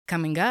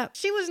coming up.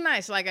 She was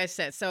nice, like I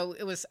said. So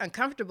it was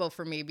uncomfortable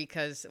for me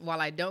because while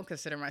I don't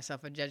consider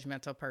myself a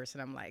judgmental person,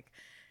 I'm like,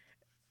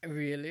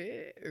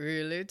 really?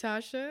 Really,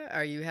 Tasha?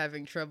 Are you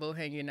having trouble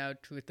hanging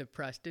out with a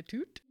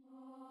prostitute?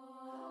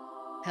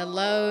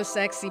 Hello,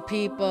 sexy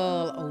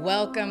people.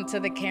 Welcome to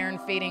the Karen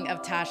Feeding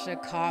of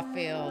Tasha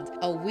Caulfield,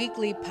 a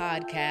weekly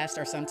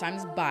podcast, or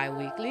sometimes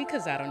bi-weekly,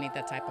 because I don't need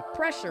that type of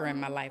pressure in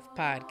my life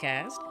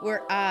podcast,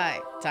 where I,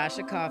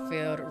 Tasha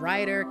Caulfield,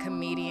 writer,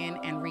 comedian,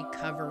 and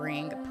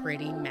recovering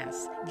pretty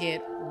mess,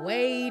 get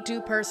way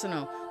too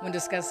personal when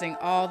discussing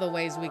all the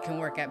ways we can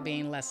work at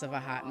being less of a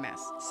hot mess.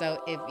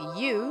 So if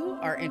you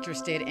are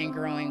interested in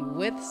growing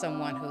with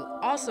someone who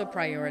also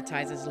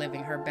prioritizes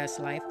living her best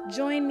life,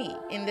 join me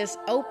in this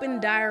open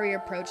diary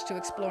approach to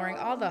exploring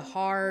all the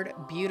hard,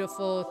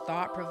 beautiful,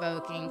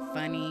 thought-provoking,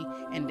 funny,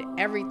 and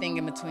everything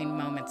in between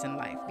moments in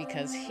life,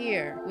 because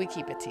here we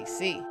keep it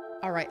TC.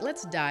 All right,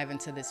 let's dive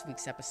into this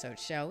week's episode,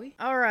 shall we?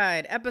 All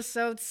right,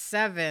 episode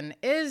 7,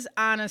 Is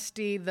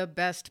Honesty the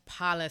Best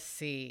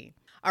Policy?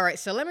 All right,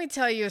 so let me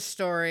tell you a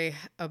story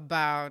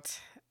about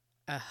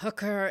a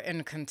hooker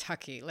in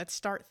Kentucky. Let's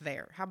start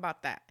there. How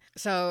about that?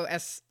 So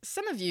as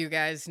some of you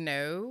guys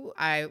know,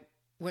 I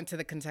went to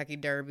the Kentucky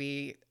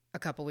Derby a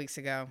couple weeks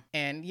ago.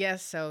 And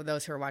yes, so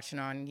those who are watching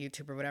on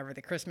YouTube or whatever,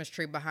 the Christmas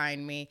tree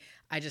behind me,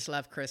 I just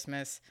love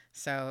Christmas.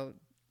 So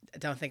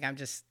don't think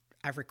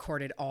I've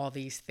recorded all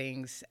these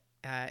things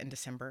in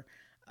December.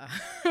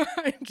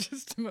 I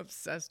just am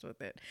obsessed with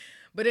it.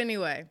 But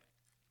anyway,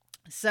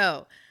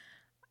 so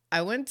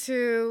I went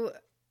to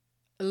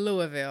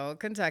Louisville,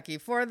 Kentucky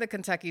for the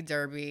Kentucky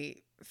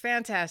Derby.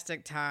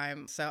 Fantastic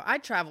time. So I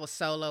travel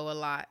solo a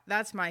lot.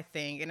 That's my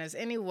thing. And as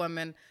any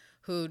woman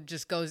who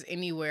just goes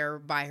anywhere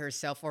by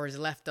herself or is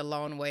left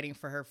alone waiting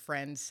for her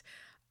friends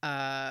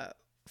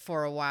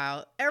for a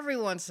while, every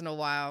once in a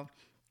while,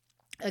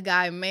 a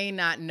guy may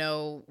not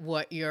know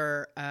what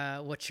you're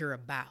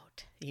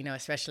about, you know,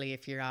 especially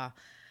if you're all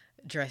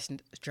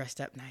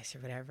dressed up nice or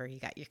whatever. You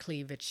got your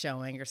cleavage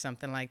showing or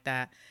something like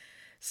that.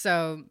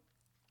 So,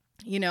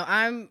 you know,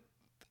 I'm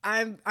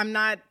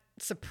not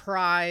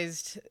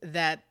surprised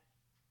that,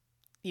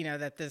 you know,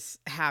 that this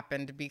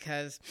happened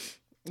because,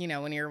 you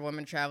know, when you're a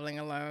woman traveling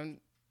alone,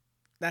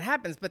 that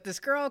happens. But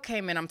this girl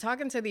came in, I'm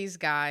talking to these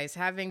guys,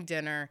 having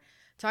dinner,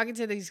 talking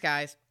to these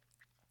guys.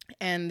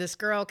 And this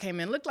girl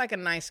came in, looked like a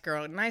nice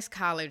girl, a nice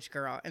college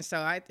girl. And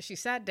so she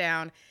sat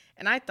down,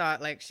 and I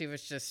thought like she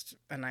was just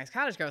a nice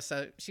college girl.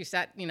 So she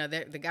sat, you know,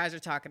 the guys are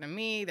talking to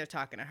me, they're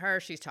talking to her,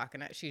 she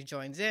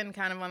joins in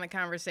kind of on the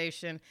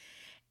conversation.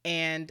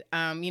 And,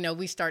 you know,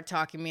 we start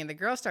talking, me and the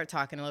girl start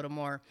talking a little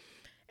more.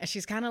 And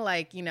she's kind of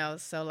like, you know,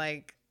 so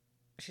like,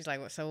 she's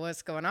like, so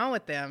what's going on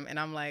with them? And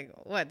I'm like,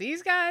 what,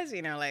 these guys?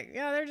 You know, like,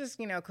 yeah, they're just,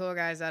 you know, cool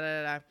guys,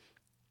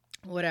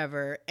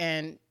 whatever.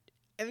 And,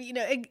 you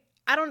know,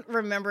 I don't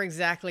remember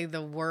exactly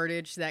the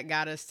wordage that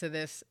got us to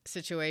this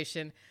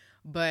situation,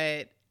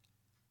 but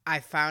I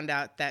found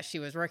out that she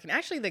was working.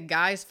 Actually, the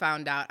guys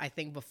found out, I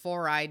think,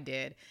 before I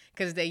did,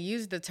 because they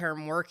used the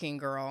term working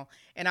girl.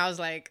 And I was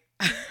like,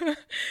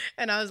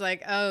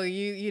 oh,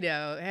 you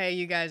know, hey,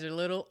 you guys are a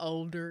little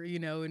older, you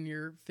know, in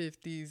your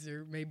 50s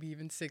or maybe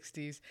even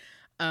 60s.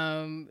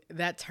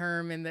 That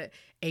term in the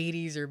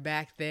 80s or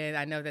back then,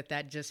 I know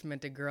that just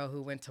meant a girl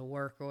who went to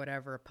work or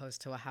whatever,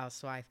 opposed to a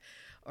housewife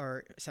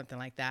or something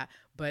like that.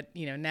 But,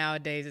 you know,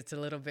 nowadays it's a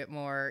little bit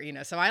more, you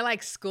know, so I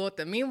like schooled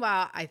them.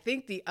 Meanwhile, I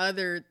think the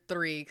other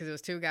three, because it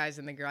was 2 guys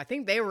and the girl, I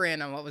think they were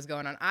in on what was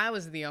going on. I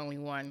was the only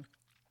one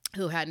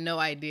who had no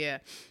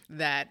idea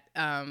that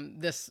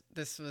this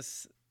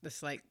situation,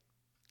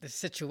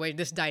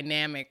 this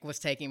dynamic was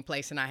taking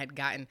place, and I had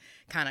gotten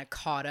kind of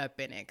caught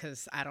up in it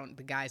because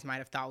the guys might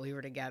have thought we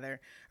were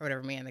together or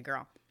whatever, me and the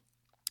girl.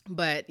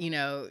 But, you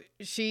know,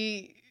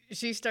 she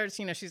starts,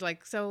 you know, she's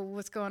like, so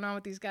what's going on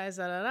with these guys?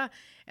 Da, da, da.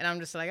 And I'm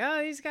just like,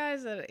 oh, these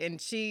guys. And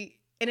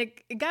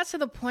it got to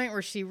the point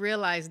where she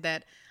realized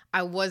that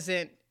I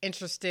wasn't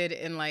interested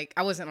in I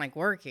wasn't like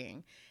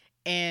working.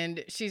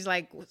 And she's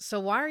like, so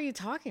why are you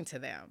talking to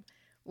them?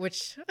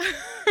 Which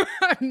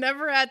I've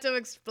never had to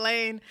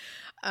explain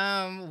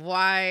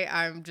why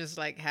I'm just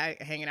like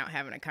hanging out,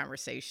 having a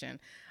conversation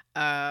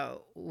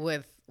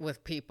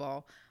with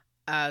people.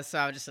 So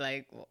I was just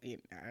like, well, you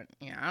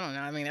know, I don't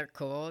know. I mean, they're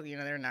cool. You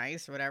know, they're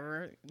nice,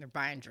 whatever. They're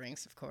buying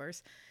drinks, of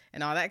course,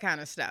 and all that kind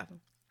of stuff.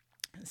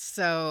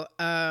 So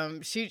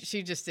she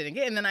just didn't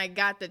get it. And then I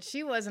got that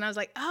she was, and I was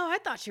like, oh, I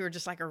thought you were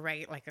just like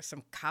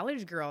some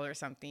college girl or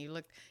something. You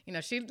looked, you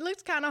know, she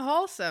looked kind of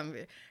wholesome.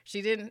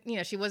 She didn't, you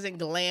know, she wasn't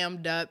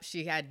glammed up.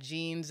 She had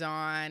jeans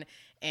on,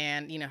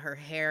 and, you know, her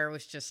hair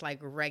was just like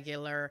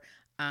regular,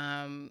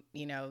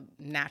 you know,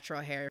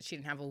 natural hair. She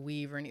didn't have a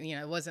weave or anything. You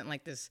know, it wasn't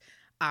like this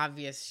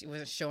obvious. She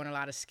wasn't showing a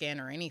lot of skin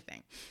or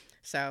anything.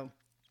 So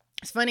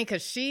it's funny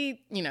because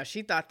she, you know,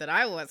 she thought that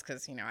I was,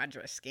 because, you know, I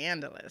dress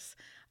scandalous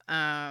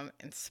and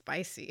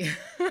spicy.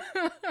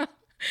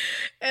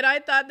 And I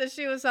thought that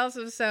she was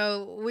also,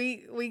 so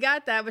we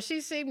got that, but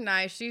she seemed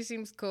nice. She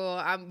seems cool.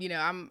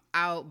 I'm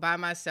out by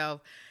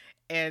myself.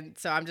 And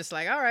so I'm just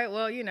like, all right,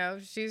 well, you know,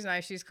 she's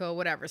nice, she's cool,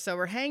 whatever. So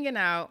we're hanging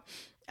out.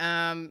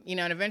 And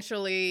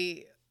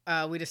eventually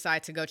we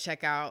decide to go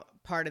check out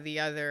part of the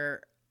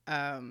other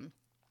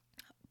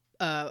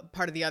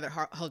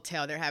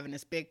hotel. They're having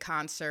this big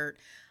concert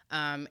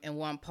in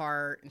one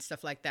part and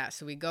stuff like that.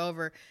 So we go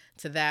over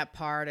to that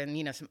part,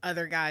 and some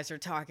other guys are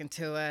talking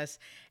to us.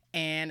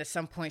 And at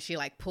some point, she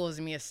like pulls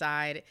me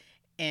aside,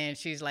 and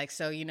she's like,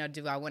 "So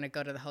do I want to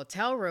go to the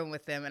hotel room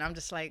with them?" And I'm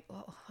just like,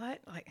 well, "What?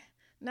 Like,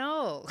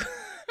 no."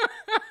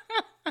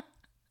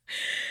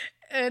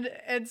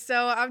 and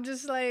so I'm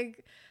just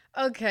like,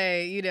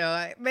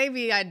 okay,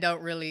 maybe I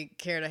don't really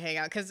care to hang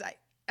out, because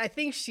I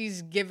think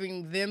she's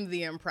giving them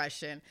the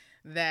impression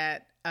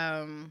that,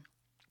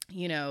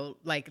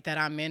 like that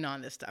I'm in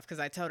on this stuff. Because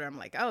I told her, I'm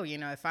like, oh,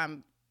 if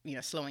I'm,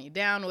 slowing you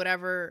down,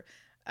 whatever,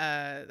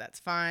 that's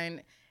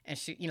fine. And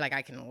she, like,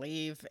 I can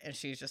leave. And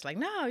she's just like,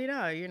 no,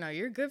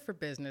 you're good for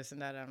business.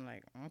 And that I'm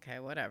like, okay,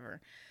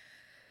 whatever.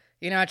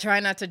 I try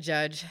not to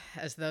judge,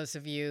 as those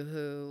of you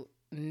who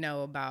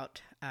know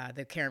about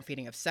the Care and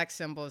Feeding of Sex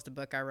Symbols, the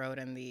book I wrote,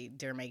 and the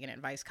Dear Megan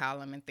advice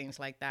column and things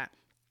like that.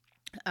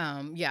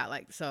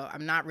 So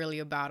I'm not really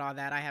about all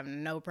that. I have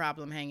no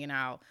problem hanging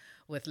out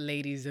with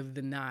ladies of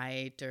the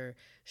night or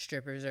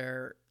strippers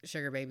or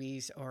sugar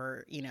babies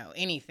or,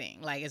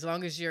 anything. Like, as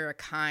long as you're a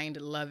kind,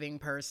 loving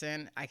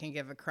person, I can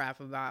give a crap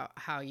about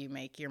how you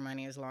make your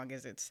money, as long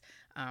as it's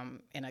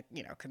in a,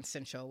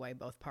 consensual way,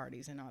 both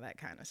parties and all that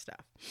kind of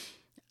stuff.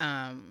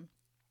 And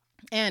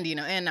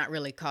not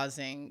really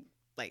causing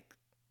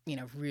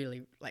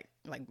really like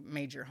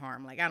major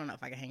harm. Like, I don't know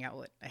if I can hang out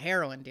with a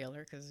heroin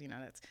dealer, because,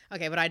 that's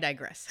okay, but I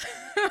digress.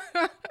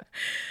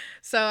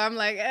 So I'm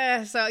like,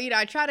 so,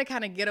 I try to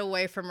kind of get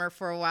away from her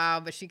for a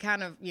while, but she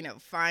kind of,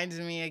 finds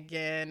me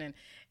again,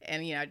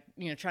 and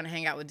trying to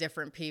hang out with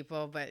different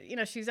people, but,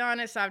 she's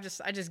on it. So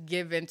I just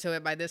give into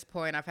it. By this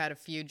point, I've had a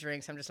few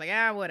drinks. I'm just like,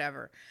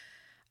 whatever.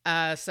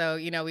 So,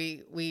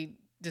 we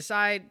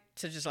decide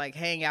to just like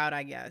hang out,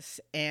 I guess,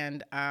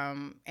 and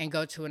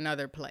go to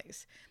another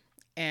place.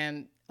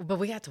 But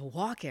we had to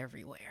walk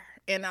everywhere.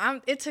 And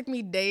it took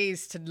me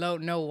days to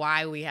know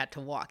why we had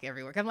to walk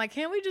everywhere. I'm like,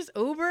 can't we just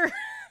Uber?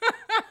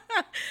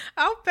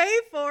 I'll pay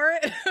for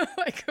it.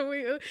 Like,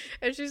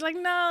 and she's like,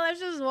 no, let's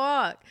just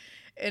walk.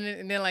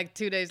 And then like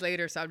 2 days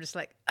later, so I'm just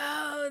like,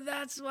 oh,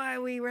 that's why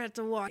we had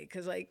to walk.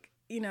 Because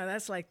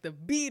that's like the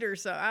beat or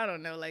so. I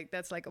don't know. Like,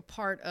 that's like a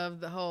part of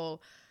the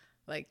whole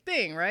like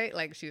thing, right?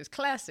 Like, she was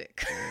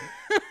classic.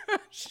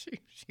 She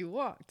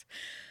walked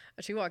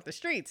the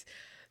streets.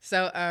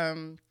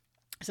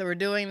 So we're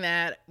doing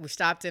that. We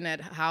stopped in at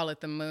Howl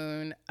at the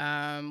Moon,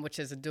 which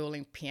is a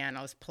dueling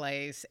pianos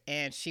place.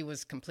 And she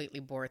was completely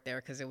bored there,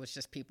 because it was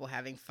just people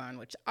having fun,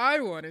 which I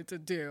wanted to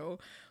do.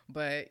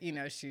 But,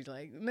 she's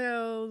like,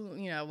 no,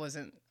 it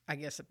wasn't, I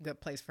guess, a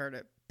good place for her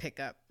to pick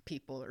up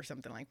people or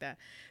something like that.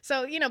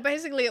 So,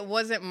 basically it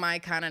wasn't my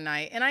kind of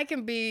night. And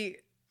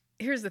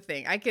here's the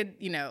thing. I could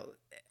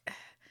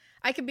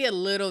be a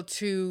little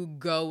too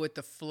go with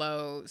the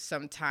flow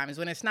sometimes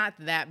when it's not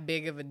that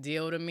big of a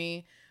deal to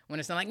me. When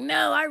it's not like,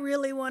 no, I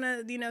really want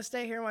to,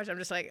 stay here and watch. I'm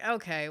just like,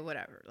 okay,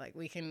 whatever. Like,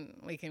 we can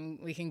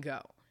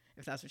go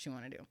if that's what you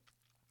want to do.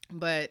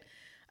 But,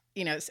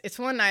 it's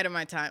one night of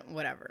my time,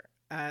 whatever.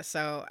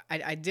 So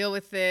I deal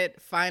with it.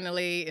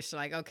 Finally, it's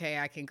like, okay,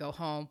 I can go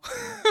home.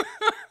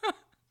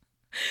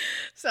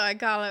 So I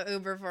call an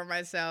Uber for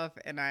myself,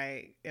 and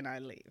I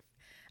leave.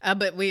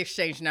 But we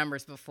exchanged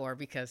numbers before,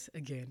 because,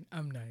 again,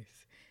 I'm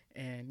nice.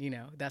 And,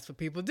 that's what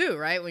people do,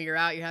 right? When you're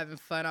out, you're having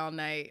fun all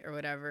night or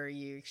whatever,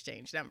 you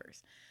exchange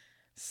numbers.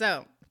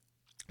 So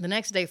the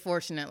next day,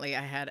 fortunately,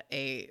 I had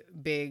a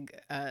big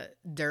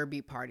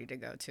derby party to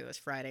go to. It was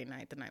Friday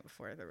night, the night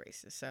before the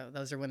races. So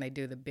those are when they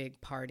do the big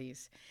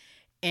parties.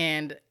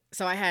 And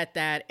so I had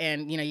that,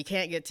 and, you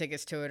can't get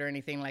tickets to it or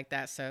anything like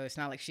that. So it's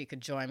not like she could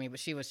join me, but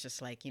she was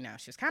just like, she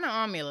was kind of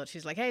on me a little.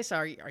 She's like, hey,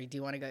 so do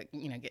you want to go,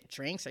 get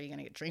drinks? Are you going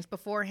to get drinks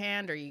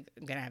beforehand? Are you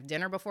going to have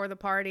dinner before the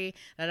party?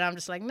 And I'm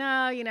just like, no,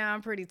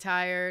 I'm pretty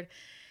tired,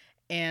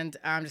 and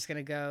I'm just going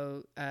to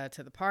go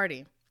to the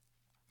party.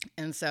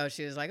 And so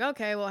she was like,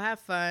 okay, well, have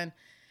fun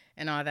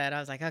and all that. I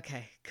was like,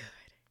 okay, good.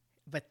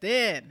 But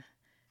then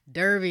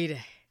Derby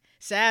day,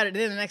 Saturday,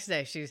 then the next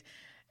day,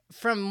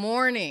 from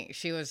morning,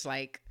 she was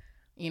like,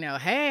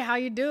 hey, how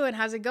you doing?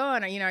 How's it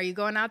going? Or, are you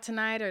going out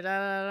tonight or da,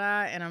 da,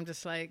 da? And I'm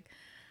just like,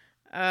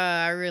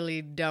 I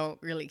really don't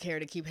really care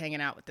to keep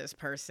hanging out with this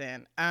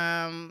person.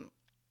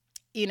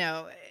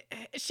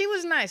 She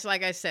was nice,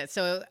 like I said.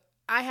 So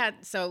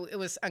it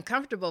was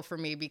uncomfortable for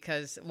me,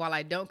 because while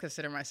I don't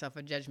consider myself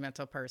a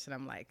judgmental person,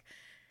 I'm like,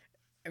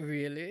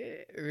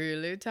 really,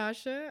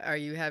 Tasha? Are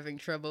you having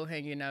trouble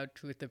hanging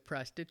out with a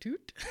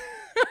prostitute?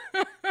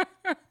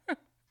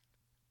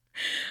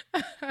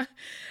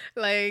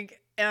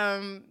 Like,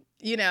 and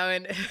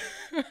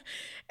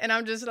and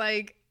I'm just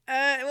like,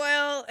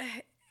 well,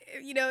 and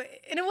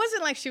it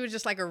wasn't like she was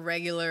just like a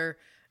regular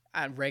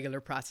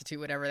prostitute,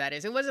 whatever that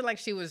is. It wasn't like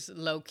she was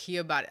low key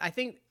about it. I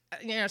think,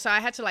 so I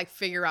had to like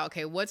figure out,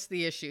 okay, what's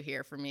the issue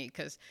here for me?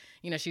 Because,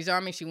 she's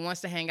on me. She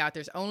wants to hang out.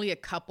 There's only a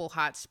couple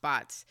hot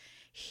spots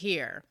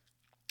here.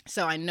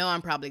 So I know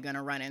I'm probably going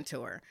to run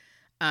into her.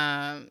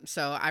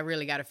 So I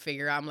really got to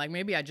figure out, I'm like,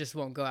 maybe I just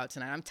won't go out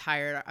tonight. I'm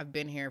tired. I've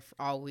been here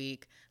all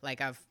week. Like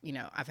I've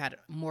had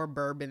more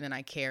bourbon than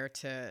I care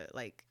to,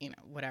 like,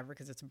 whatever,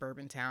 cause it's a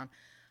bourbon town.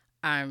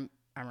 I'm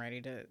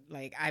ready to,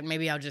 like,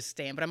 maybe I'll just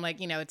stay in, but I'm like,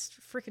 it's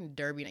freaking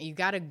Derby. You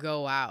got to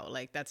go out.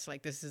 Like, that's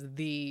like, this is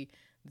the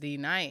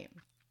night.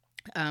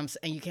 And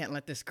you can't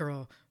let this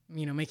girl,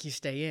 make you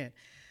stay in.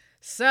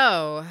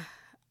 So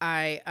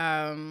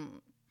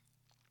I'm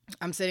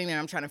sitting there,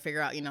 I'm trying to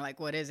figure out, like,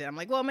 what is it? I'm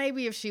like, well,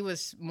 maybe if she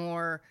was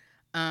more,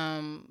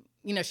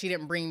 she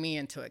didn't bring me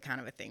into it, kind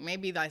of a thing.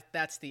 Maybe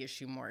that's the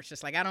issue more. It's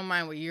just like, I don't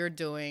mind what you're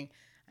doing.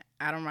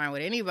 I don't mind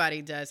what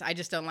anybody does. I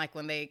just don't like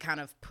when they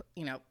kind of,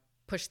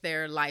 push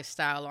their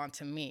lifestyle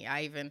onto me.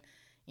 I even,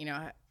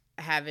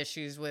 have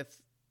issues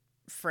with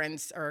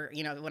friends, or,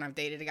 when I've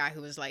dated a guy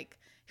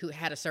who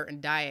had a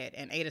certain diet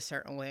and ate a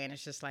certain way. And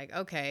it's just like,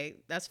 okay,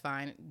 that's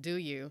fine. Do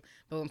you?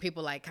 But when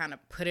people like kind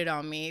of put it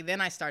on me,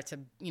 then I start to,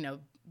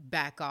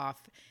 back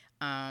off.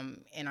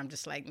 And I'm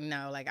just like,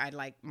 no, like, I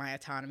like my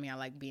autonomy. I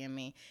like being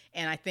me.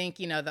 And I think,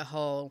 the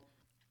whole,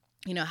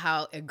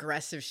 how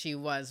aggressive she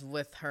was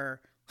with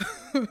her,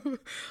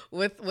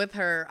 with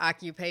her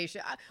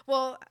occupation.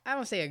 Well, I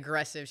don't say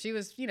aggressive. She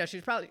was, she was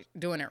probably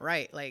doing it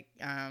right. Like,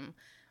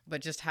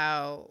 but just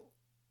how,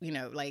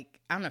 like,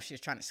 I don't know if she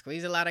was trying to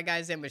squeeze a lot of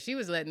guys in, but she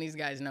was letting these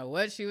guys know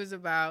what she was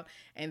about.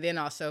 And then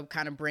also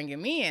kind of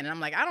bringing me in. And I'm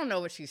like, I don't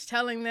know what she's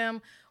telling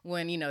them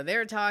when,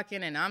 they're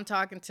talking and I'm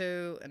talking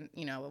to,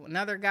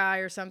 another guy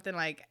or something,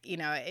 like,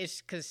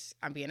 it's because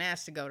I'm being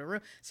asked to go to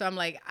room. So I'm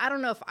like, I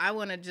don't know if I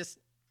want to just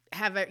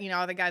have,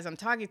 all the guys I'm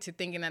talking to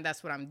thinking that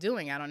that's what I'm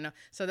doing. I don't know.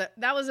 So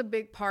that was a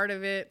big part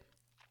of it.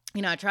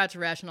 I tried to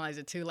rationalize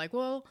it too. Like,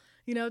 well,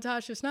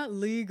 Tasha, it's not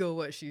legal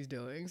what she's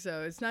doing.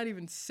 So it's not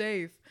even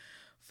safe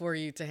for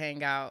you to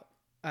hang out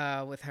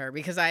with her,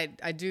 because I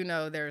do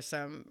know there's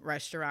some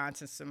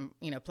restaurants and some,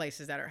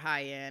 places that are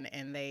high end,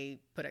 and they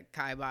put a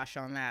kibosh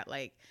on that.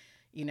 Like,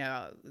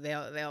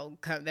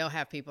 they'll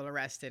have people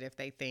arrested if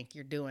they think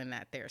you're doing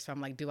that there. So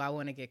I'm like, do I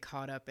want to get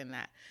caught up in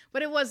that?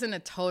 But it wasn't a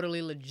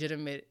totally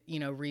legitimate,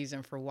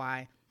 reason for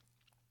why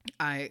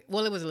it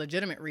was a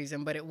legitimate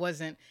reason, but it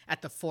wasn't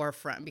at the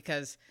forefront,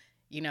 because,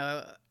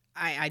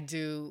 I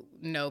do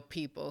know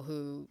people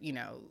who,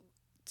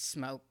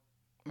 smoke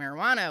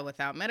marijuana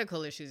without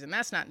medical issues, and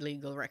that's not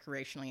legal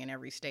recreationally in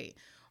every state.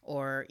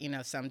 Or,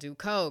 some do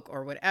coke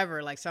or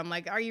whatever. Like, so I'm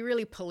like, are you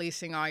really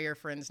policing all your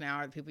friends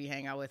now, or the people you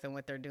hang out with, and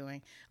what they're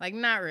doing? Like,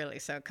 not really.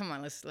 So come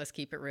on, let's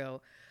keep it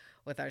real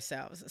with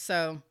ourselves.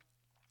 So,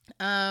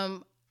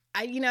 at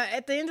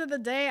the end of the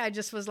day, I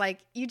just was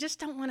like, you just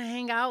don't want to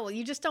hang out.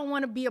 You just don't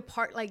want to be a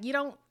part. Like, you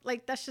don't,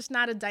 like, that's just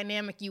not a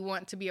dynamic you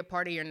want to be a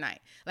part of your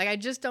night. Like, I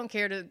just don't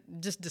care to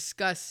just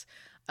discuss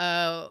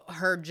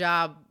her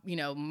job,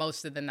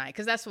 most of the night,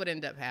 because that's what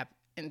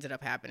ended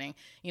up happening.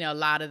 A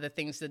lot of the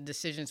things, the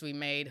decisions we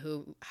made,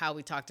 how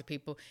we talk to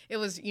people, it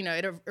was,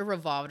 it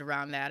revolved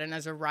around that. And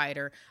as a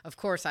writer, of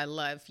course, I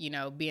love,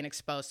 being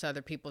exposed to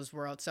other people's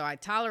world. So I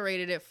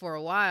tolerated it for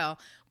a while,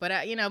 but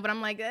but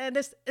I'm like,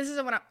 this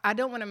isn't what I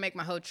don't want to make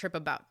my whole trip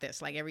about this.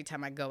 Like, every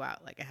time I go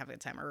out, like, I have a good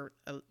time, or,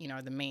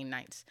 the main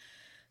nights.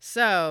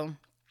 So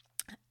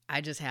I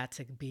just had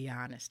to be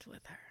honest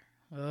with her.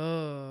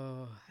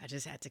 Oh, I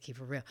just had to keep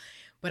it real,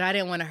 but I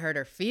didn't want to hurt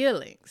her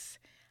feelings.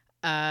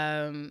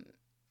 And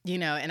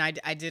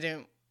I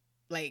didn't,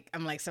 like,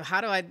 I'm like, so how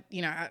do I,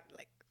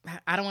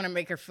 I don't want to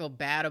make her feel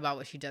bad about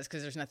what she does,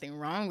 because there's nothing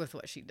wrong with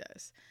what she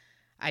does.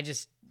 I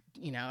just,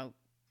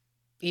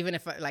 even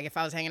if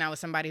I was hanging out with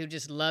somebody who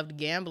just loved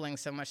gambling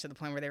so much to the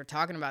point where they were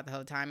talking about the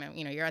whole time, and,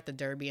 you're at the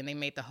Derby and they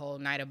made the whole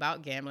night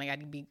about gambling,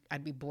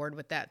 I'd be bored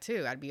with that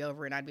too. I'd be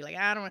over it, and I'd be like,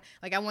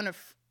 I want a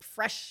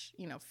fresh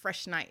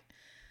night.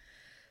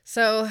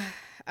 So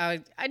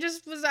I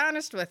just was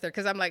honest with her,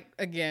 because I'm like,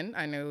 again,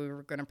 I knew we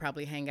were going to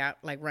probably hang out,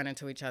 like, run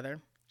into each other.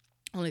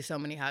 Only so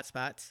many hot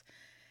spots.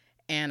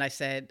 And I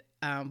said,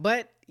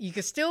 but you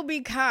can still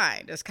be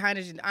kind. As kind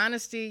as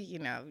honesty,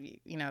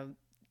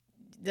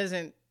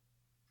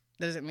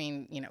 doesn't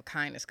mean,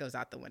 kindness goes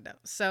out the window.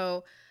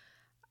 So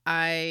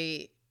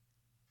I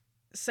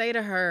say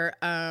to her,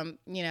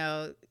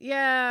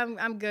 yeah,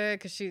 I'm good.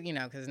 Cause she,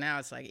 cause now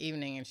it's like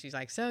evening, and she's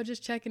like, so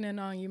just checking in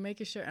on you,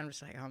 making sure. I'm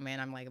just like, oh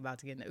man, I'm like about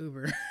to get in the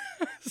Uber.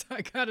 So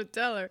I gotta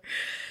tell her.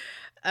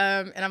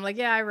 And I'm like,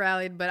 yeah, I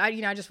rallied, but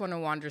I just want to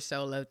wander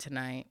solo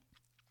tonight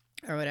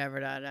or whatever.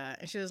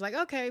 And she was like,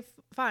 okay,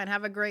 fine.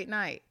 Have a great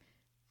night.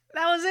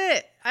 That was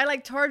it. I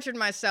like tortured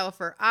myself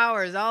for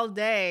hours all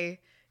day,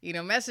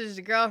 messaged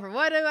the girlfriend,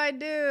 what do I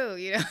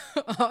do?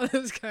 All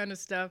this kind of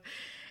stuff.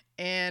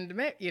 And,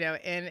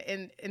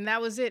 and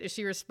that was it.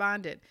 She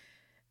responded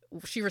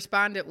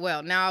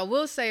well. Now, I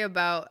will say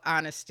about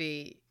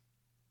honesty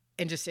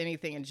and just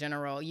anything in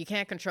general, you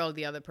can't control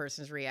the other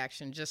person's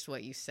reaction, just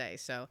what you say.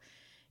 So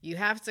you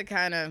have to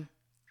kind of,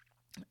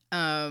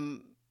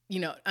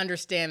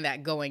 understand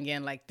that going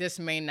in, like, this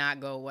may not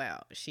go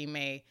well. She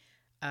may,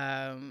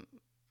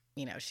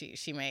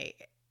 she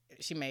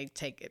may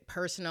take it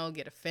personal,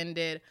 get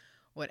offended,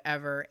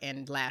 whatever,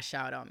 and lash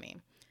out on me.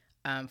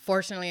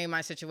 Fortunately, in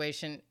my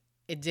situation,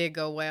 it did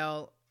go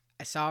well.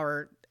 I saw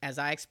her as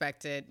I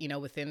expected,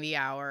 within the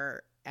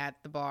hour at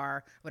the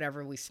bar,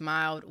 whatever. We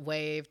smiled,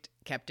 waved,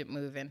 kept it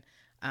moving.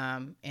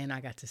 And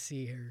I got to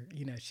see her,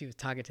 she was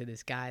talking to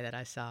this guy that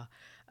I saw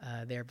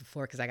there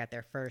before, because I got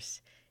there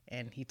first,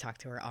 and he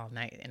talked to her all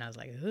night, and I was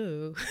like,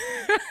 ooh.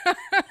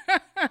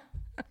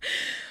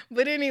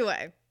 But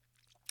anyway,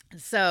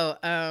 so,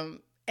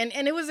 and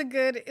it was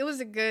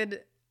a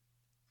good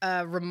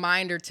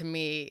reminder to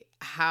me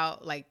how,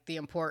 like, the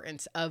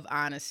importance of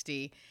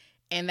honesty,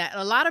 and that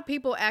a lot of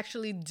people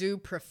actually do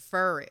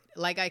prefer it.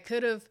 Like, I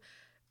could have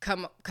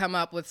come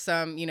up with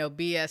some,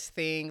 BS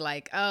thing,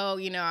 like, oh,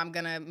 I'm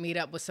going to meet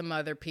up with some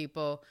other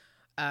people,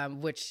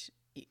 which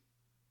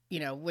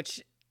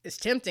is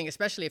tempting,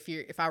 especially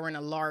if I were in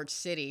a large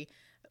city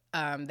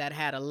that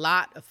had a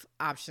lot of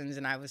options,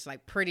 and I was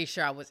like pretty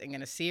sure I wasn't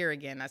going to see her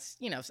again. That's,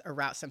 a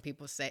route some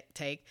people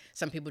take.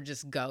 Some people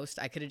just ghost.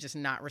 I could have just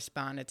not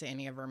responded to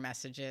any of her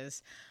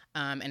messages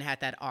and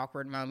had that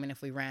awkward moment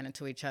if we ran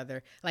into each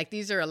other. Like,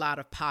 these are a lot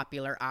of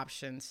popular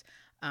options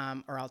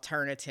or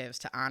alternatives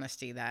to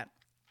honesty that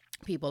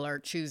people are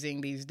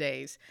choosing these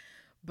days.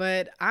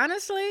 But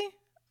honestly,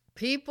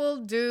 people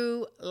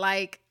do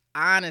like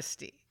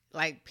honesty.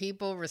 Like,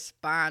 people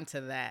respond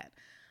to that.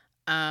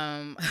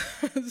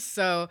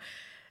 So,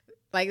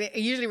 like, they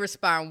usually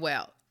respond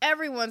well.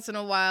 Every once in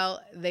a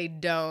while, they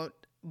don't.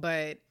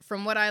 But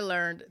from what I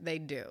learned, they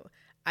do.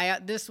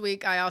 This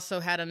week, I also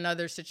had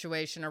another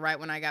situation, or right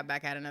when I got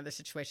back, I had another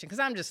situation, because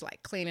I'm just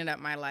like cleaning up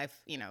my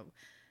life,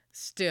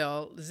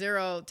 still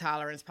zero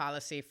tolerance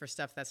policy for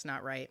stuff that's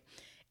not right.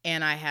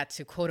 And I had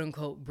to, quote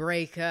unquote,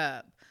 break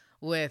up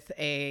with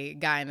a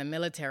guy in the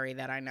military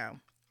that I know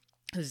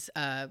who's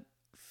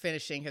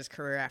finishing his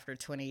career after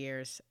 20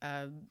 years,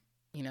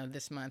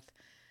 this month.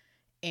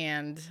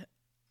 And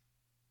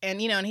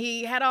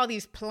he had all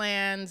these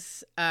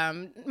plans.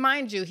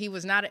 Mind you, he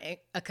was not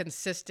a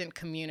consistent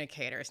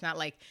communicator. It's not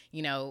like,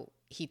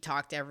 he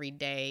talked every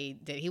day.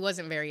 He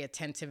wasn't very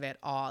attentive at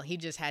all. He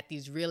just had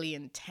these really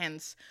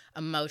intense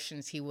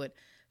emotions he would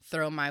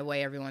throw my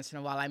way every once in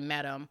a while. I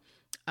met him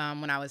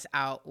when I was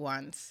out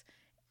once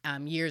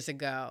years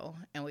ago,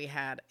 and we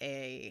had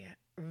a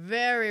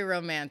very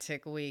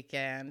romantic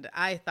weekend.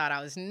 I thought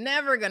I was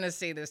never going to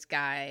see this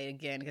guy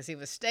again because he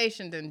was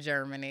stationed in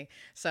Germany.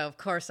 So, of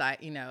course, I,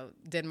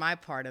 did my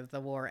part of the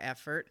war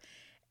effort.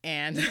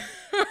 And,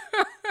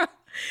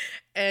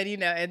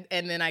 and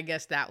then I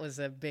guess that was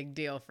a big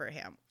deal for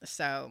him.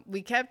 So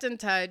we kept in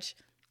touch,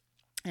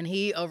 and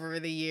he, over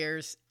the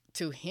years,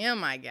 to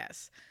him, I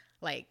guess,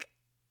 like,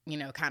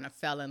 kind of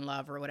fell in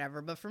love or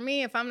whatever. But for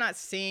me, if I'm not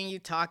seeing you,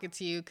 talking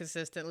to you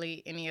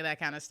consistently, any of that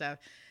kind of stuff,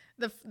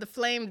 the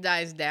flame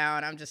dies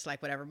down. I'm just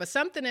like, whatever. But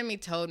something in me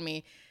told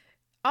me,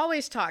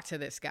 always talk to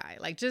this guy.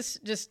 Like,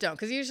 just don't.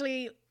 Because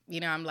usually,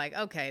 I'm like,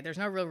 okay, there's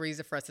no real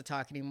reason for us to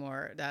talk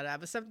anymore.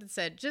 But something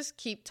said, just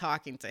keep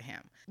talking to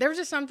him. There was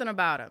just something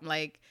about him.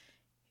 Like,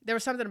 there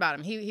was something about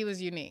him. He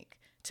was unique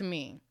to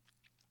me.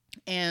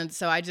 And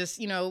so I just,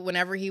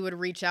 whenever he would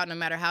reach out, no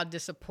matter how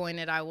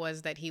disappointed I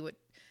was that he would,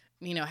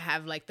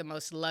 have like the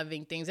most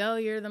loving things. Oh,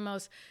 you're the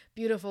most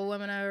beautiful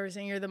woman I've ever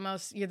seen. You're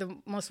the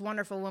most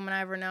wonderful woman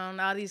I've ever known.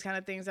 All these kind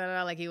of things.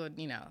 Like, he would,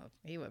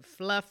 he would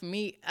fluff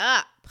me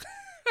up.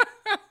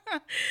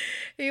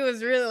 He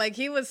was really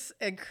he was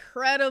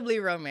incredibly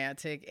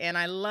romantic, and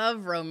I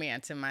love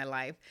romance in my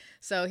life.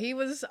 So he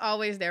was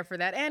always there for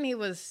that. And he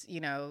was,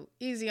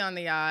 easy on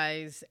the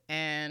eyes,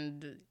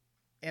 and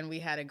we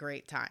had a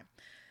great time.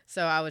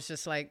 So I was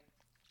just like,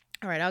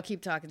 all right, I'll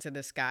keep talking to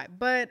this guy.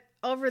 But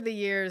over the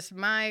years,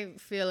 my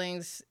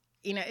feelings,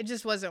 it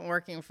just wasn't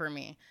working for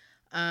me.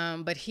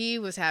 But he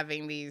was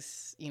having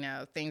these,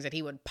 things that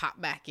he would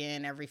pop back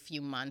in every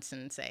few months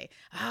and say,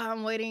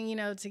 I'm waiting,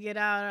 to get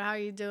out. How are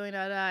you doing?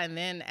 And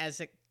then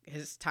as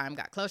his time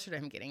got closer to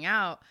him getting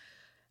out,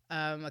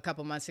 a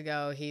couple months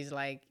ago, he's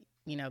like,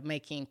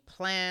 making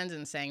plans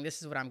and saying,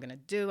 this is what I'm going to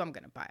do. I'm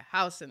going to buy a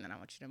house, and then I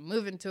want you to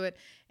move into it,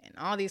 and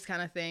all these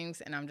kind of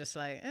things. And I'm just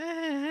like,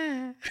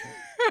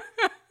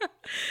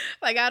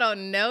 like, I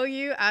don't know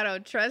you. I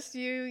don't trust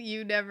you.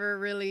 You never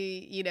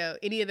really,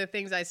 any of the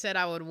things I said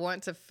I would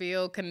want to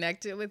feel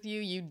connected with you,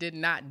 you did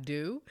not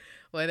do,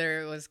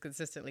 whether it was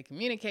consistently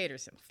communicate or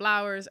send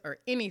flowers or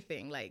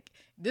anything. Like,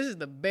 this is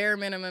the bare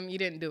minimum. You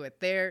didn't do it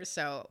there.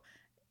 So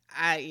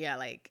I'm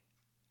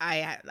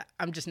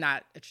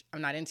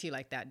not into you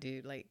like that,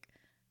 dude. Like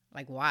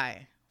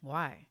why?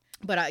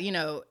 But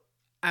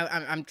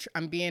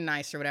I'm being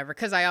nice or whatever.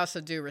 'Cause I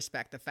also do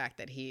respect the fact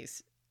that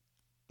he's,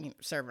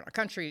 serving our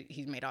country.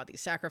 He's made all these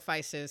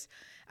sacrifices.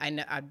 I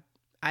know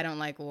I don't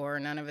like war.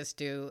 None of us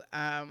do.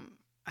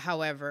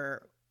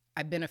 However,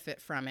 I benefit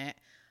from it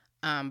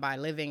by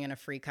living in a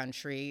free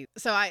country.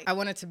 So I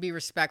wanted to be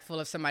respectful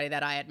of somebody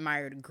that I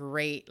admired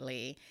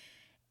greatly.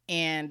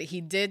 And he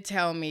did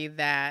tell me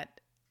that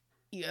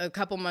a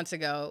couple months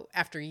ago,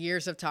 after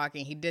years of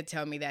talking, he did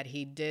tell me that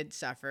he did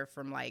suffer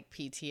from like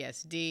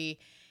PTSD,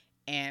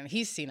 and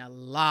he's seen a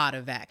lot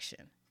of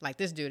action. Like,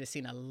 this dude has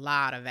seen a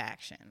lot of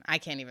action. I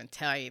can't even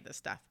tell you the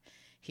stuff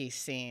he's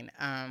seen.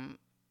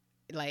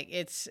 like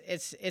it's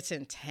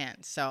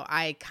intense. So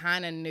I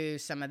kind of knew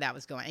some of that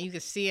was going, and you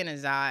could see in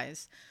his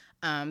eyes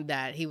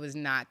that he was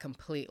not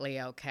completely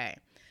okay.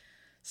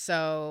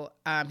 So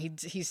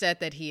he said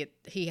that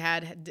he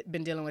had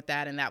been dealing with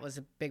that, and that was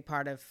a big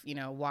part of, you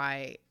know,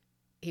 why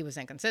he was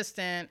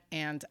inconsistent,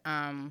 and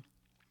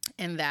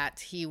that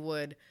he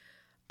would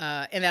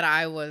and that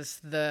I was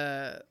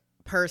the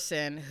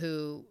person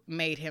who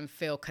made him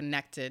feel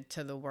connected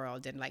to the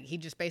world. And like he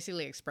just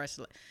basically expressed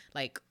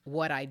like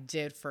what I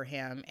did for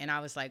him, and I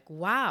was like,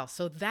 wow,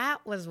 so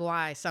that was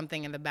why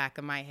something in the back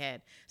of my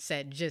head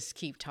said just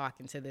keep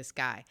talking to this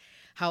guy.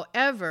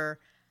 However,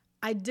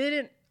 I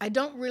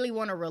don't really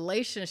want a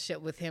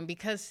relationship with him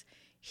because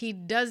he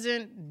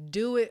doesn't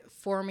do it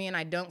for me, and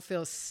I don't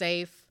feel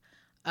safe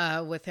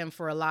with him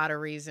for a lot of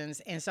reasons.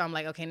 And so I'm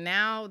like, okay,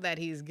 now that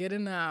he's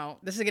getting out,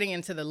 this is getting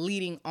into the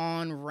leading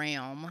on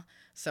realm.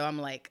 So I'm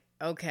like,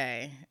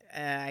 okay,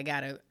 I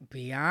gotta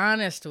be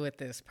honest with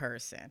this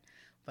person,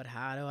 but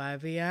how do I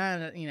be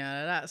honest? You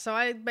know, so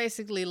I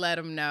basically let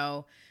him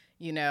know,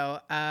 you know,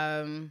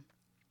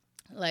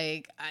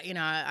 like, you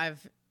know,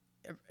 I've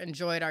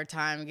enjoyed our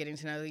time getting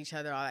to know each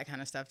other, all that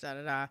kind of stuff,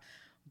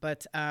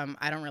 But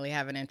I don't really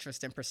have an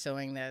interest in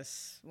pursuing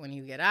this when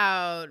you get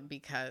out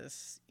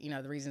because, you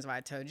know, the reasons why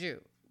I told you,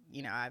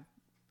 you know,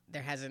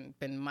 there hasn't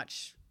been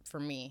much for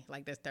me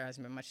like this. There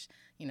hasn't been much,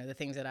 you know, the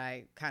things that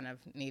I kind of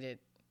needed,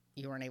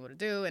 you weren't able to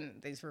do.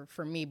 And these were,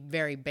 for me,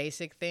 very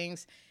basic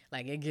things.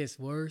 Like, it gets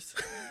worse.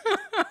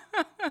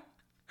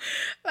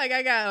 Like,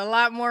 I got a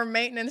lot more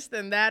maintenance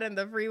than that in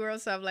the free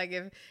world. So I'm like,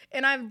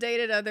 and I've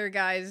dated other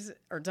guys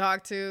or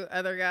talked to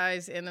other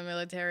guys in the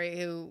military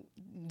who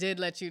did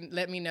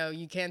let me know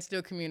you can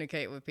still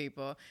communicate with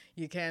people.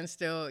 You can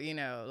still, you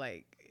know,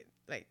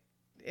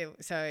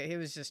 so it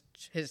was just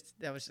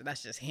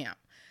that's just him.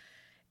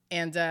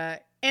 And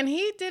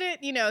he did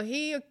it, you know,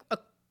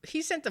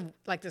 he sent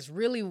this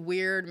really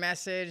weird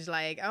message,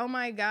 like, oh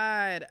my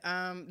God,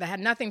 that had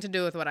nothing to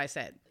do with what I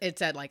said. It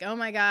said like, oh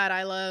my God,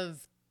 I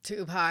love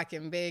Tupac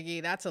and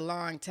Biggie. That's a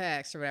long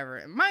text or whatever.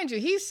 And mind you,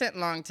 he sent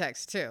long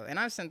texts too, and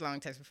I've sent long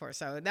texts before.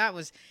 So that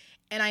was,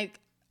 and I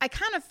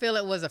kind of feel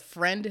it was a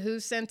friend who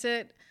sent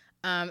it,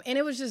 and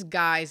it was just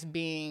guys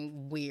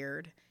being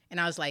weird. And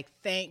I was like,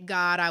 thank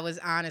God I was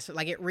honest.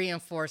 Like, it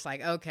reinforced,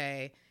 like,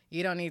 okay,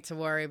 you don't need to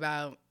worry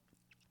about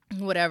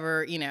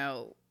whatever, you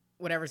know,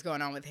 whatever's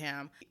going on with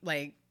him.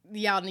 Like,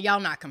 y'all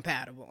not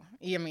compatible.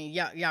 I mean,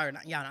 y'all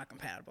not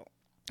compatible.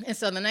 And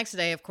so the next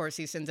day, of course,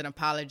 he sends an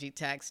apology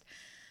text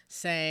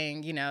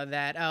saying, you know,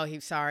 that, oh,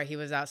 he's sorry, he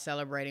was out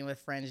celebrating with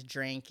friends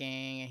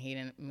drinking and he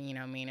didn't, you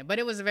know, mean it. But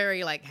it was a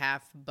very like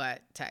half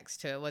butt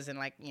text too. It wasn't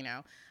like, you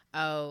know,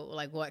 oh,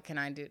 like, what can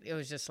I do? It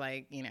was just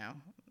like, you know,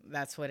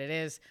 that's what it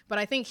is. But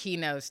I think he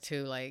knows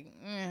too, like,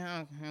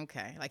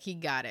 okay, like he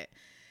got it.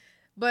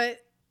 But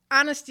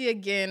honesty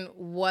again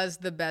was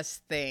the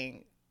best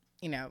thing.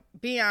 You know,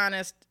 be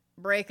honest,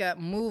 break up,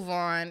 move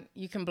on.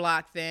 You can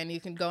block then,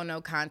 you can go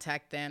no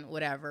contact then,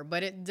 whatever.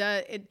 But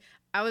it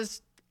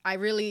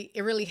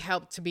really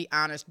helped to be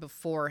honest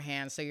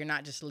beforehand, so you're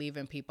not just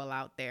leaving people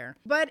out there.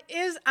 But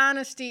is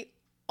honesty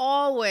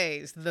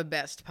always the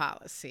best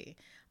policy?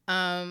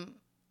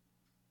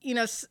 You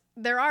know,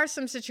 there are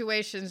some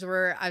situations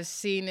where I've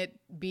seen it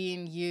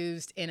being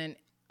used in an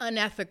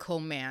unethical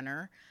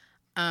manner.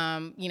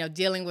 You know,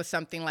 dealing with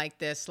something like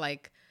this,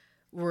 like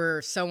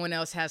where someone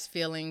else has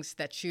feelings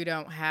that you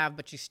don't have,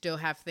 but you still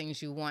have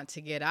things you want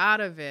to get out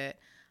of it.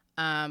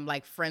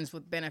 Like friends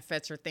with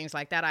benefits or things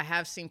like that. I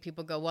have seen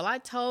people go, well, I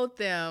told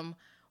them,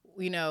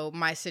 you know,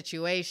 my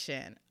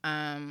situation.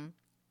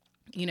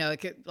 You know, it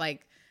could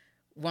like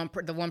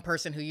the one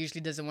person who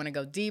usually doesn't want to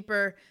go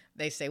deeper,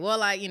 they say,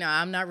 well,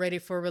 I'm not ready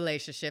for a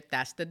relationship.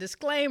 That's the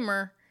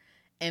disclaimer.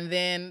 And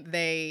then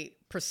they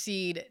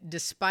proceed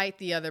despite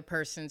the other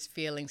person's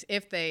feelings,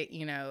 if they,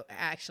 you know,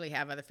 actually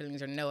have other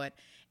feelings or know it,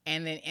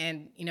 and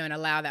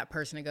allow that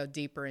person to go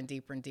deeper and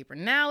deeper and deeper.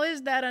 Now,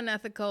 is that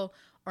unethical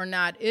or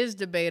not is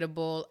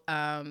debatable.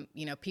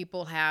 You know,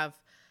 people have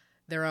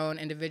their own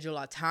individual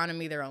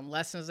autonomy, their own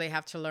lessons they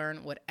have to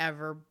learn,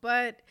 whatever,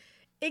 but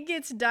it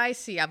gets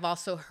dicey. I've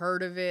also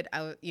heard of it,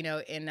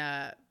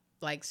 in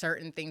like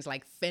certain things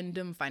like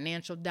FINDom,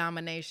 financial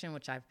domination,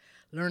 which I've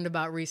learned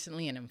about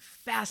recently and am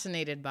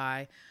fascinated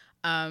by.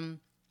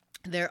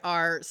 There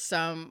are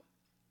some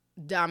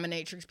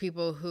dominatrix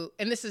people who,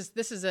 and this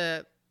is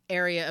a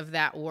area of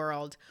that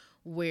world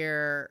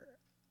where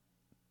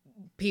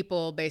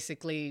people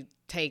basically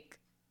take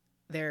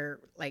their,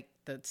 like,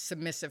 the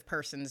submissive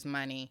person's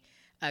money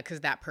because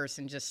that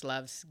person just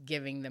loves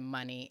giving them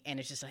money, and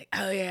it's just like,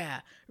 oh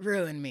yeah,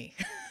 ruin me.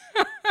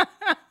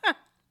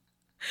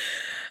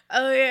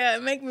 Oh yeah,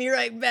 make me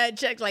write bad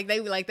checks. Like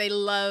they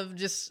love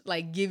just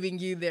like giving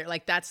you their,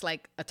 like, that's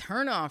like a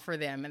turn on for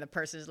them. And the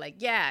person's like,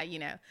 yeah, you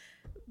know,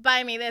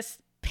 buy me this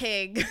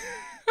pig.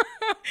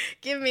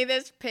 Give me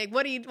this pig.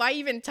 Why are you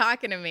even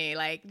talking to me?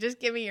 Like, just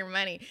give me your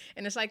money.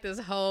 And it's like this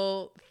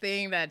whole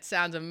thing that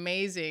sounds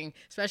amazing,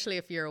 especially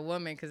if you're a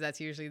woman, because that's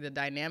usually the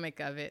dynamic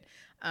of it.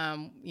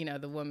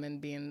 The woman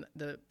being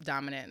the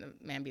dominant and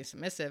the man being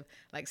submissive,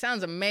 like,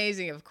 sounds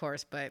amazing, of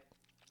course, but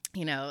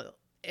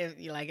if,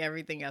 like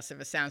everything else, if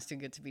it sounds too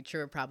good to be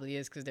true, it probably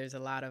is, because there's a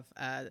lot of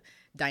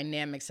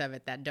dynamics of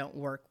it that don't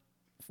work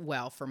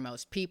well for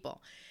most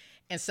people.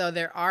 And so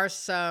there are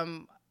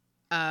some,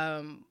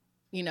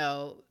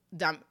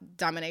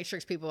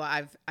 dominatrix people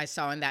I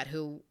saw in that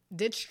who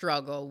did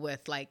struggle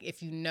with, like,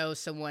 if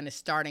someone is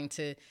starting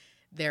to,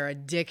 their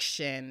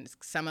addictions,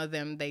 some of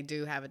them, they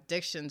do have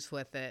addictions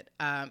with it,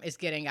 it's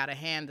getting out of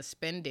hand, the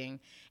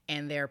spending,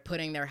 and they're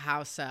putting their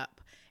house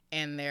up,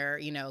 and they're,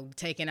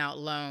 taking out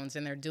loans,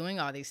 and they're doing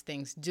all these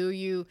things. Do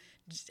you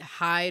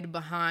hide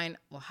behind,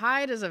 well,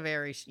 hide is a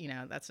very,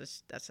 that's a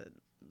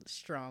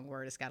strong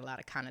word. It's got a lot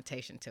of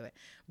connotation to it.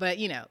 But,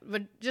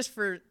 but just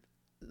for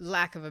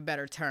lack of a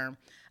better term,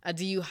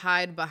 do you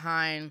hide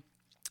behind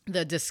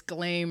the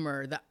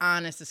disclaimer, the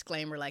honest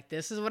disclaimer, like,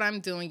 this is what I'm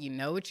doing,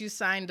 what you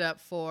signed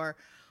up for,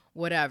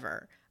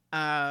 whatever.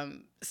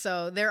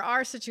 So there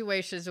are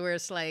situations where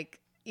it's like,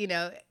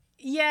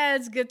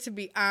 it's good to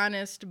be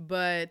honest,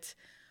 but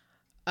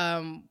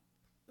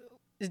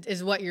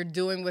is what you're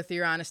doing with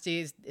your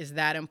honesty, is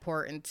that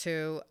important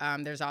too?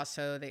 There's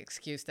also the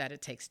excuse that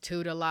it takes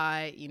two to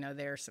lie.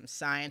 There's some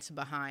science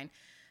behind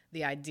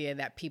the idea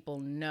that people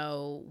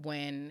know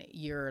when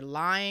you're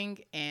lying.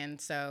 And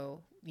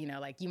so,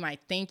 like, you might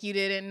think you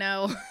didn't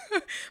know,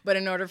 but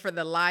in order for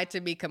the lie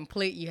to be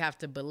complete, you have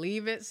to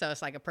believe it. So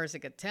it's like a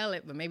person could tell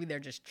it, but maybe they're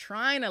just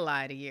trying to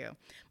lie to you.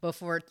 But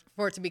for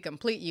it to be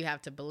complete, you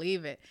have to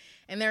believe it.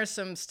 And there are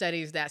some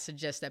studies that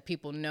suggest that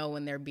people know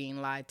when they're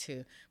being lied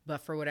to,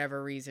 but for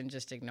whatever reason,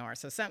 just ignore.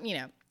 So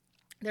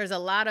there's a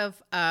lot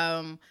of,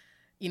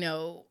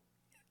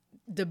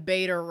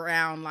 debate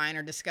around lying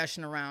or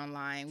discussion around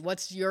lying.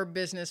 What's your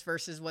business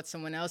versus what's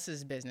someone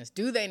else's business?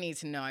 Do they need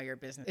to know your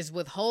business? Is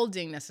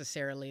withholding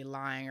necessarily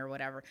lying or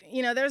whatever?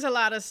 There's a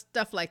lot of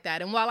stuff like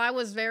that. And while I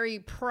was very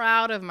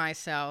proud of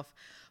myself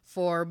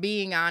for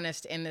being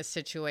honest in this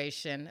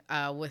situation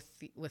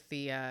with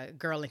the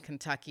girl in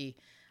Kentucky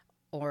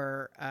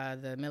or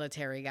the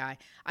military guy,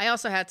 I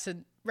also had to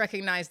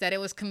recognize that it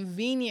was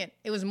convenient.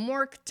 It was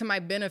more to my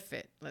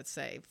benefit, let's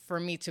say, for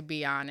me to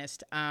be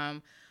honest.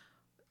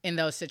 In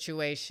those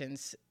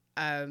situations,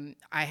 I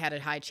had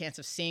a high chance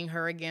of seeing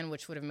her again,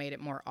 which would have made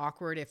it more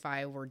awkward if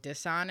I were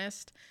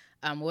dishonest.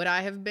 Would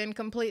I have been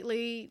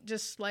completely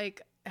just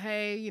like,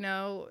 hey,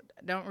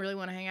 don't really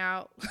want to hang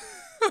out?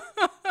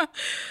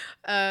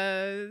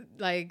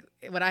 Like,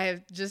 would I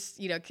have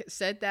just,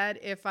 said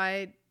that if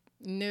I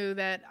knew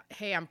that,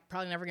 hey, I'm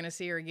probably never going to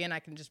see her again? I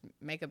can just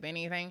make up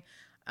anything.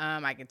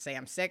 I could say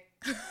I'm sick.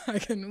 I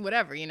can,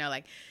 whatever,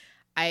 like,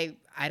 I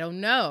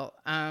don't know.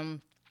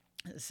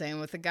 Same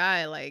with the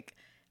guy, like,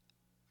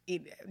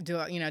 do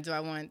I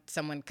want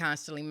someone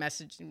constantly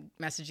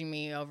messaging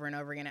me over and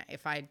over again?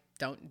 If I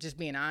don't, just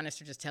being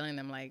honest or just telling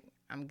them, like,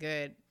 I'm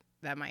good,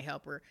 that might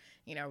help, or,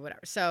 whatever.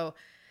 So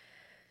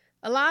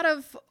a lot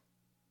of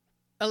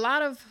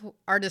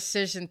our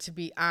decision to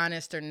be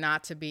honest or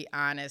not to be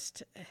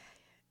honest,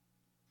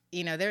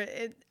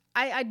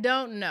 I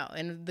don't know.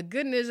 And the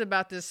good news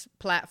about this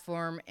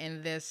platform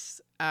and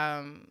this,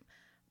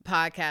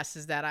 podcast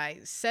is that I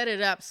set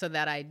it up so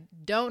that I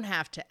don't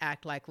have to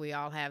act like we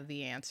all have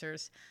the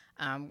answers,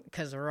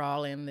 because we're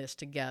all in this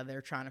together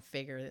trying to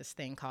figure this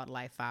thing called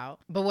life out.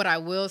 But what I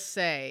will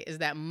say is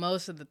that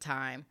most of the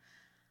time,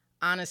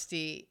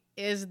 honesty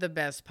is the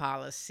best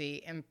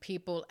policy, and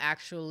people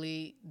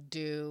actually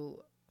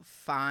do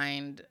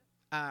find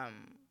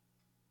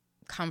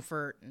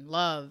comfort and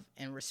love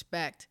and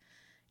respect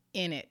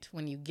in it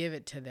when you give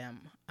it to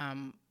them.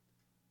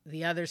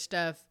 The other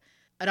stuff,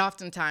 it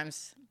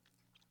oftentimes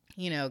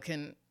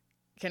can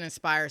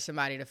inspire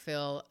somebody to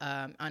feel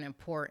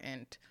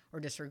unimportant or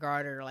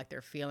disregarded, or like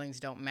their feelings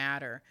don't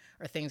matter,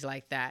 or things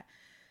like that.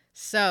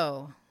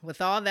 So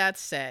with all that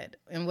said,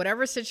 in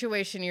whatever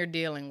situation you're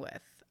dealing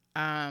with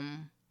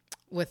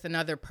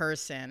another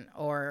person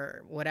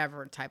or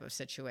whatever type of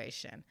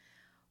situation,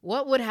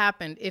 what would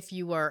happen if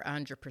you were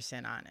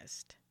 100%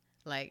 honest?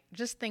 Like,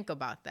 just think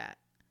about that.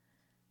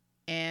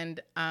 And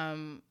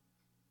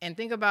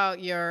think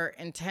about your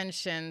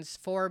intentions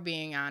for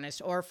being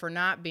honest or for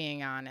not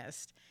being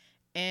honest,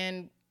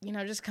 and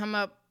just come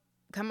up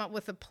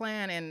with a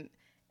plan.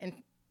 And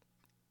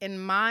in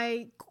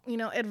my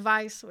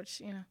advice,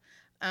 which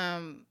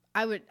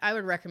I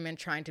would recommend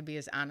trying to be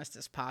as honest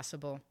as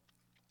possible.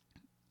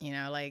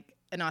 Like,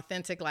 an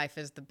authentic life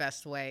is the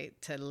best way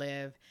to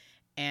live,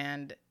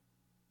 and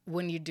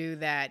when you do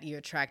that, you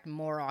attract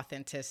more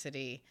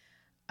authenticity.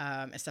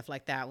 And stuff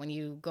like that. When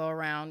you go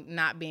around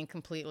not being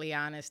completely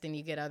honest, and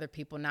you get other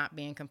people not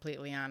being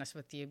completely honest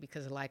with you,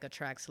 because like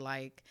attracts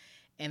like,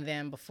 and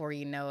then before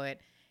you know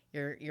it,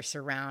 you're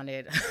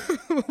surrounded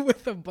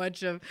with a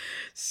bunch of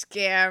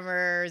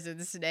scammers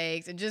and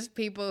snakes and just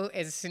people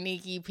and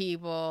sneaky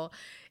people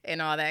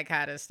and all that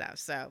kind of stuff.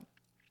 So,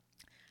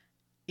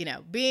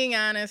 being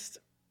honest,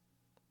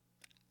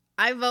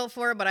 I vote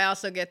for it, but I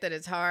also get that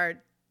it's hard,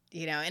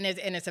 and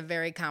it's a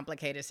very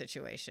complicated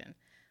situation.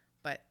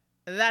 But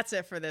that's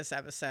it for this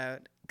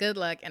episode. Good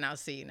luck, and I'll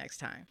see you next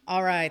time.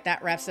 All right,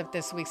 that wraps up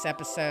this week's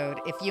episode.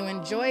 If you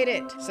enjoyed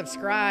it,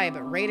 subscribe,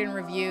 rate, and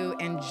review,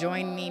 and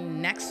join me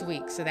next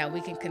week so that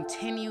we can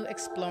continue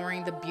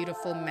exploring the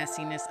beautiful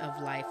messiness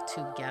of life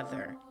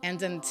together.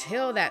 And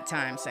until that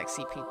time,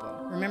 sexy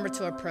people, remember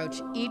to approach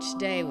each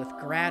day with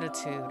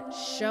gratitude,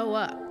 show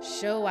up,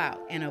 show out,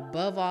 and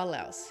above all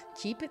else,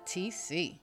 keep it TC.